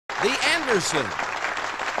the Anderson.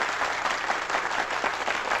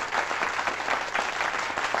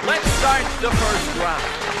 Let's start the first round.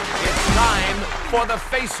 It's time for the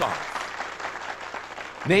face-off.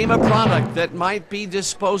 Name a product that might be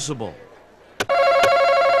disposable.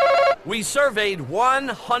 We surveyed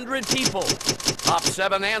 100 people. Top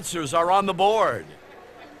 7 answers are on the board.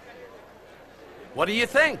 What do you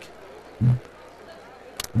think?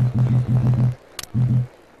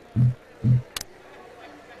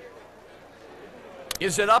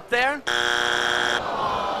 Is it up there?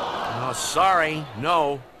 Oh, sorry,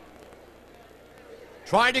 no.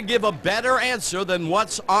 Try to give a better answer than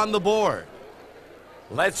what's on the board.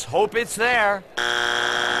 Let's hope it's there.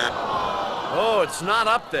 Oh, it's not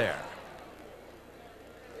up there.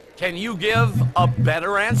 Can you give a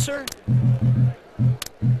better answer?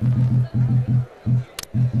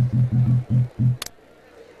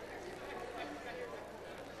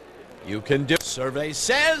 You can do. Survey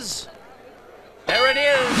says, there it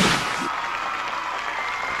is.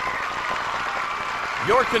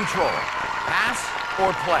 Your control. Pass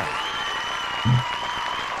or play.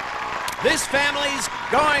 This family's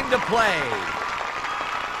going to play.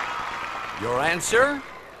 Your answer?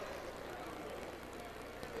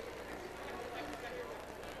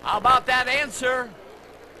 How about that answer?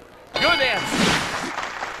 Good answer.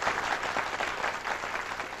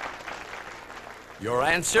 Your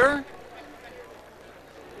answer?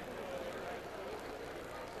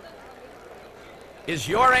 Is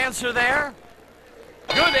your answer there?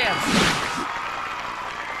 Good answer.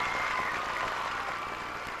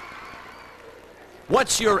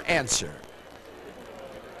 What's your answer?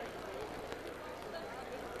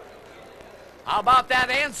 How about that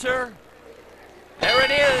answer? There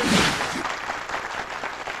it is.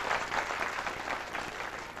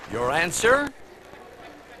 Your answer?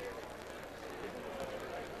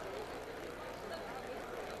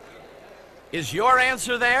 Is your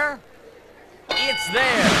answer there? It's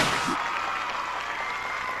there.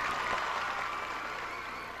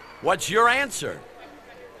 What's your answer?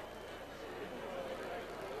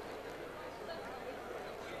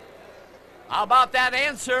 How about that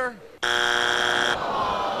answer?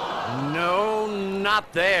 No,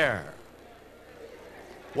 not there.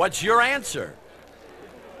 What's your answer?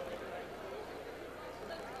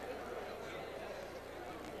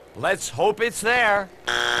 Let's hope it's there.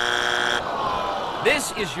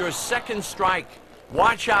 This is your second strike.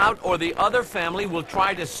 Watch out or the other family will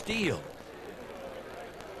try to steal.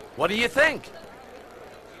 What do you think?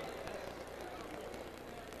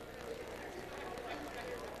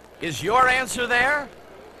 Is your answer there?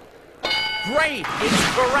 Great, it's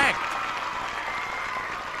correct.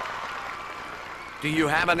 Do you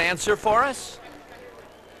have an answer for us?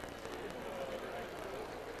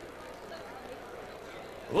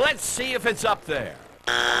 Let's see if it's up there.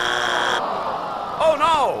 Oh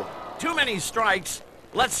no! Too many strikes.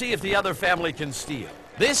 Let's see if the other family can steal.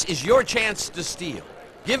 This is your chance to steal.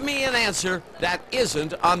 Give me an answer that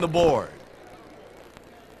isn't on the board.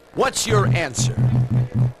 What's your answer?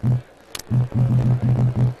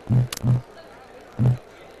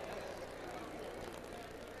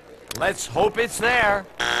 Let's hope it's there.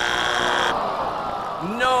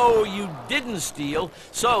 No, you didn't steal,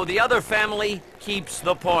 so the other family keeps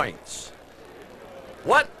the points.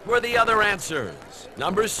 What were the other answers?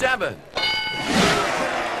 Number 7.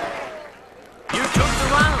 You took the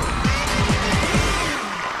round.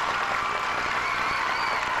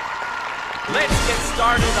 Let's get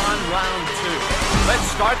started on round 2. Let's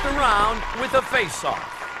start the round with a face-off.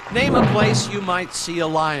 Name a place you might see a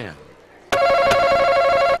lion.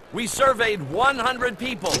 We surveyed 100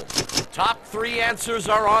 people. Top 3 answers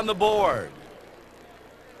are on the board.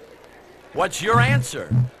 What's your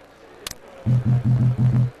answer?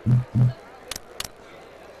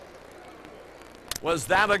 Was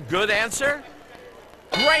that a good answer?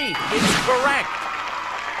 Great, it's correct.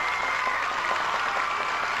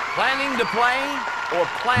 Planning to play or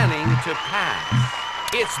planning to pass?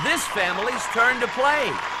 It's this family's turn to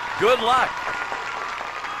play. Good luck.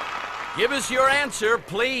 Give us your answer,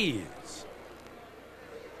 please.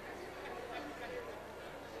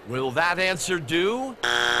 Will that answer do?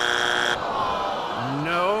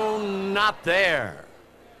 No, not there.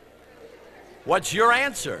 What's your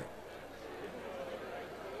answer?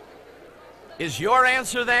 Is your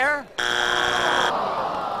answer there?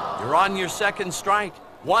 You're on your second strike.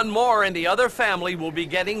 One more and the other family will be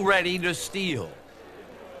getting ready to steal.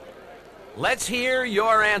 Let's hear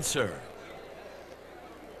your answer.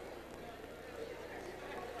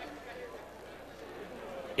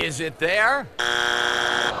 Is it there?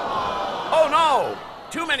 Oh no!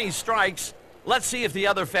 Too many strikes. Let's see if the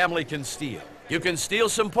other family can steal. You can steal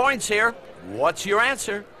some points here. What's your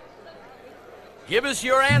answer? Give us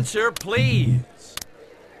your answer, please.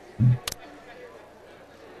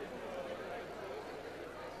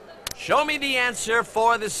 Show me the answer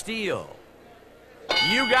for the steal.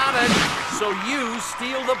 You got it, so you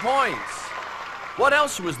steal the points. What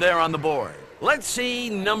else was there on the board? Let's see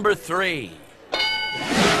number 3.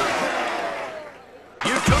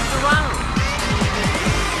 You took the round.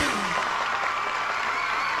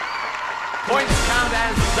 Points count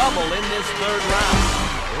as double in this third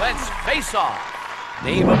round. Let's face off.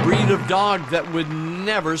 Name a breed of dog that would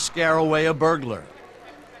never scare away a burglar.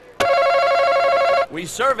 We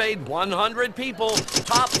surveyed 100 people.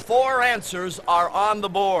 Top 4 answers are on the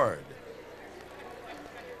board.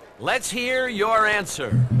 Let's hear your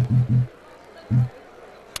answer.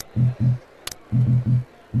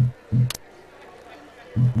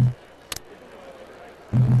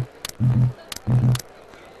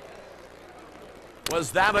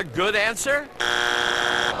 Was that a good answer?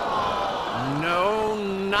 No,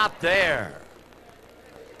 not there.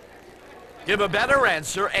 Give a better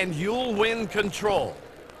answer and you'll win control.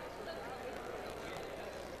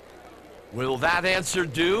 Will that answer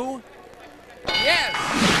do? Yes!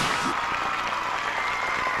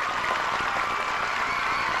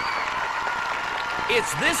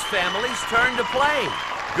 It's this family's turn to play.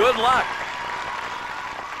 Good luck.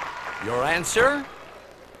 Your answer?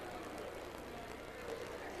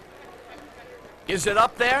 Is it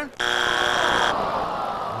up there?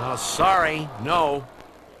 Oh, sorry, no.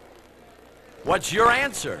 What's your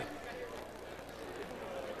answer?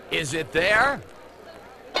 Is it there?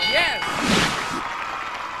 Yes!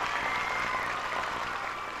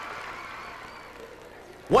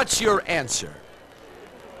 What's your answer?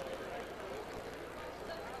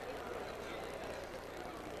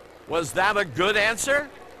 Was that a good answer?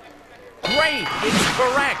 Great, it's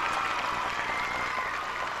correct.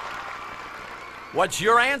 What's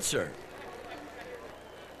your answer?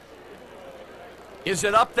 Is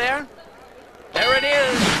it up there? There it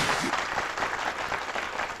is.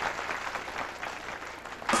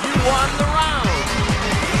 You won the round.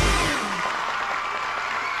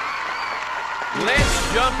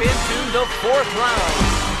 Let's jump into the 4th round,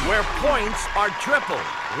 where points are tripled.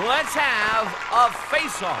 Let's have a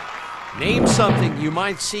face-off. Name something you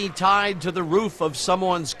might see tied to the roof of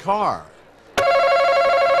someone's car.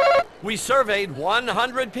 We surveyed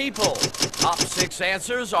 100 people. Top 6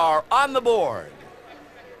 answers are on the board.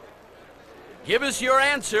 Give us your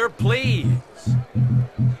answer, please.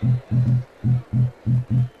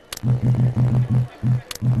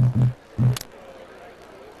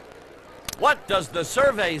 What does the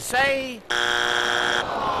survey say?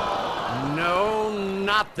 No,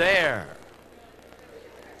 not there.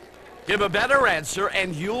 Give a better answer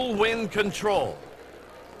and you'll win control.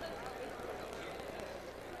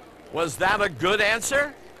 Was that a good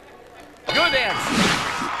answer? Good answer.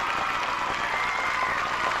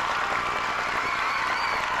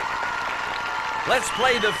 Let's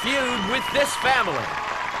play the feud with this family.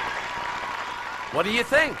 What do you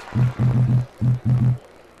think?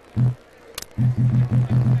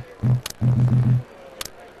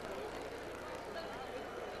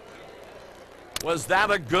 Was that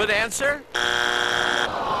a good answer?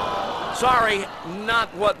 Sorry, not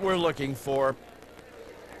what we're looking for.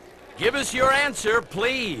 Give us your answer,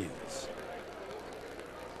 please.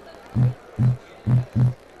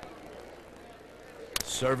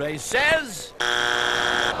 Survey says...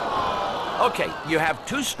 Okay, you have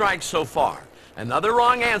 2 strikes so far. Another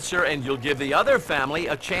wrong answer and you'll give the other family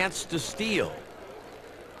a chance to steal.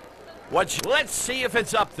 Let's see if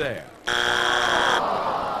it's up there.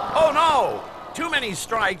 Oh no! Too many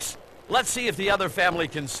strikes. Let's see if the other family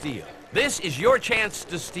can steal. This is your chance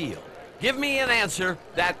to steal. Give me an answer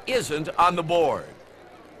that isn't on the board.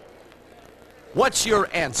 What's your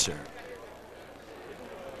answer?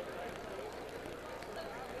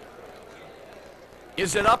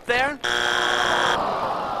 Is it up there?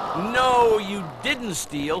 No, you didn't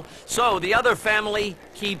steal, so the other family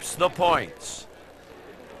keeps the points.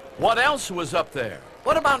 What else was up there?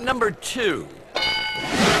 What about number 2?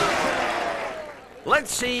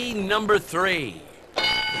 Let's see number 3.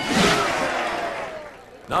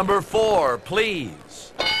 Number 4,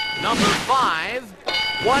 please. Number 5,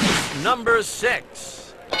 what's number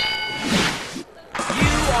 6? You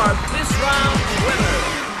are this round's winner.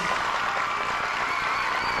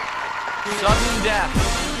 Sudden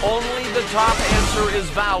death. Only the top answer is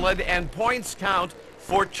valid and points count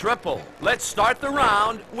for triple. Let's start the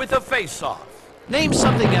round with a face-off. Name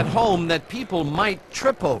something at home that people might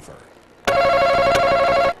trip over.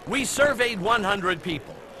 We surveyed 100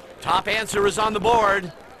 people. Top answer is on the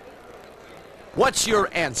board. What's your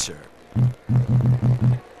answer?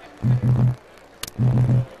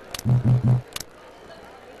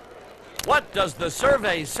 What does the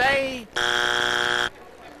survey say?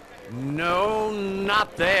 No,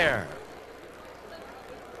 not there.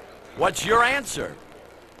 What's your answer?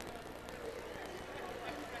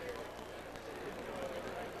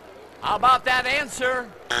 How about that answer?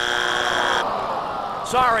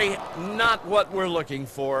 Sorry, not what we're looking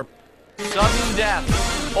for. Sudden death.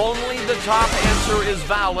 Only the top answer is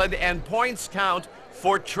valid and points count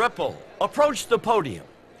for triple. Approach the podium.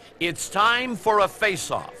 It's time for a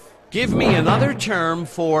face-off. Give me another term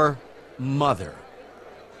for mother.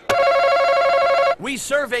 We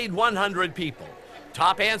surveyed 100 people.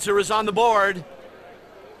 Top answer is on the board.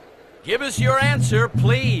 Give us your answer,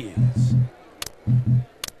 please.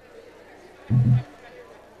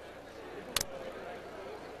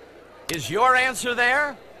 Is your answer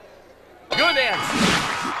there? Good answer.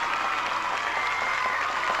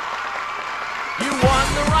 You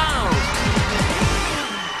won the round.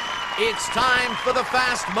 It's time for the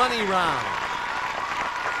fast money round.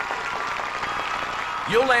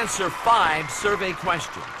 You'll answer 5 survey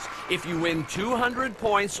questions. If you win 200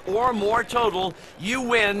 points or more total, you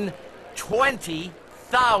win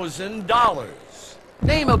 $20,000.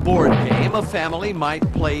 Name a board game a family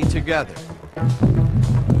might play together.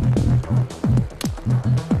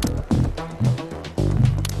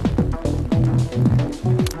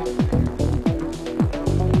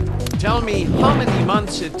 Tell me how many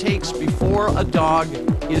months it takes before a dog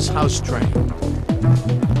is house-trained.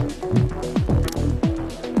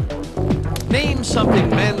 Name something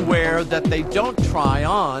men wear that they don't try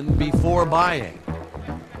on before buying.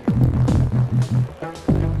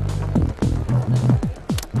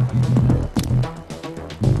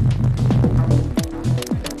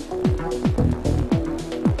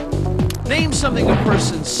 Name something a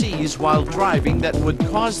person sees while driving that would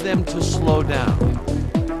cause them to slow down.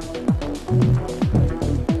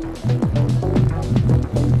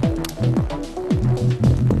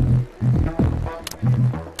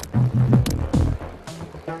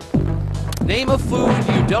 Name a food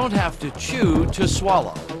you don't have to chew to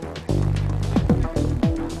swallow.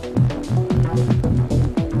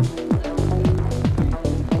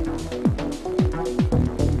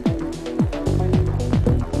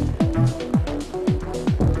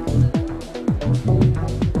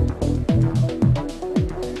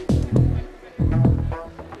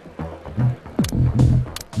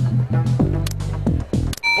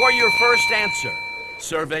 For your first answer,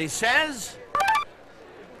 survey says...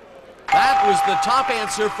 That was the top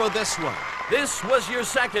answer for this one. This was your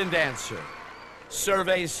second answer.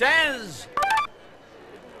 Survey says...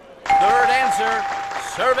 Third answer,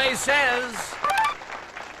 survey says...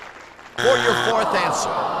 For your fourth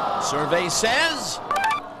answer, survey says...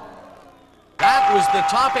 That was the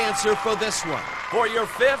top answer for this one. For your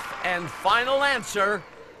fifth and final answer,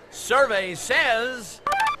 survey says...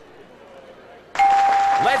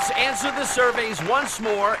 Let's answer the surveys once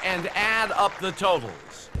more and add up the totals.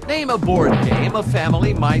 Name a board game a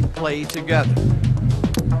family might play together.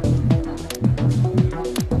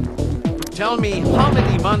 Tell me how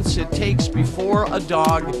many months it takes before a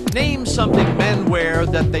dog. Name something men wear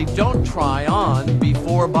that they don't try on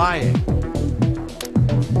before buying.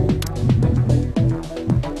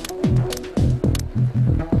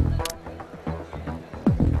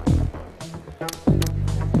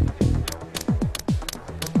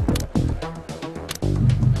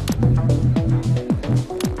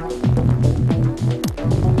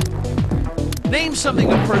 Name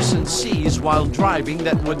something a person sees while driving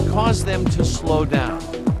that would cause them to slow down.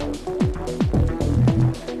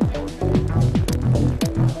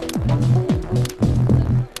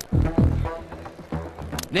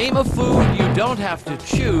 Name a food you don't have to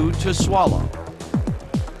chew to swallow.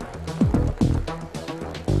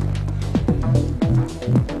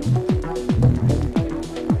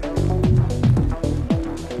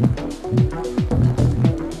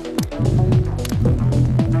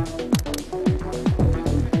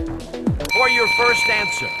 First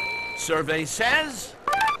answer. Survey says...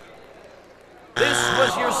 This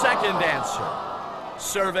was your second answer.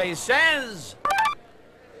 Survey says...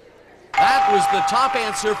 That was the top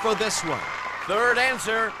answer for this one. Third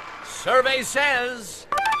answer. Survey says...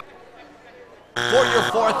 For your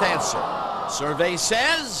fourth answer. Survey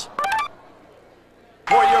says...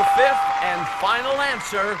 For your fifth and final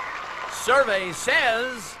answer. Survey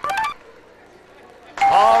says...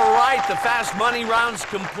 All right, the fast money round's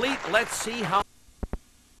complete. Let's see how...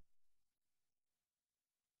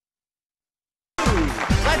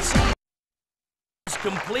 Let's see... It's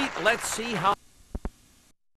complete. Let's see how...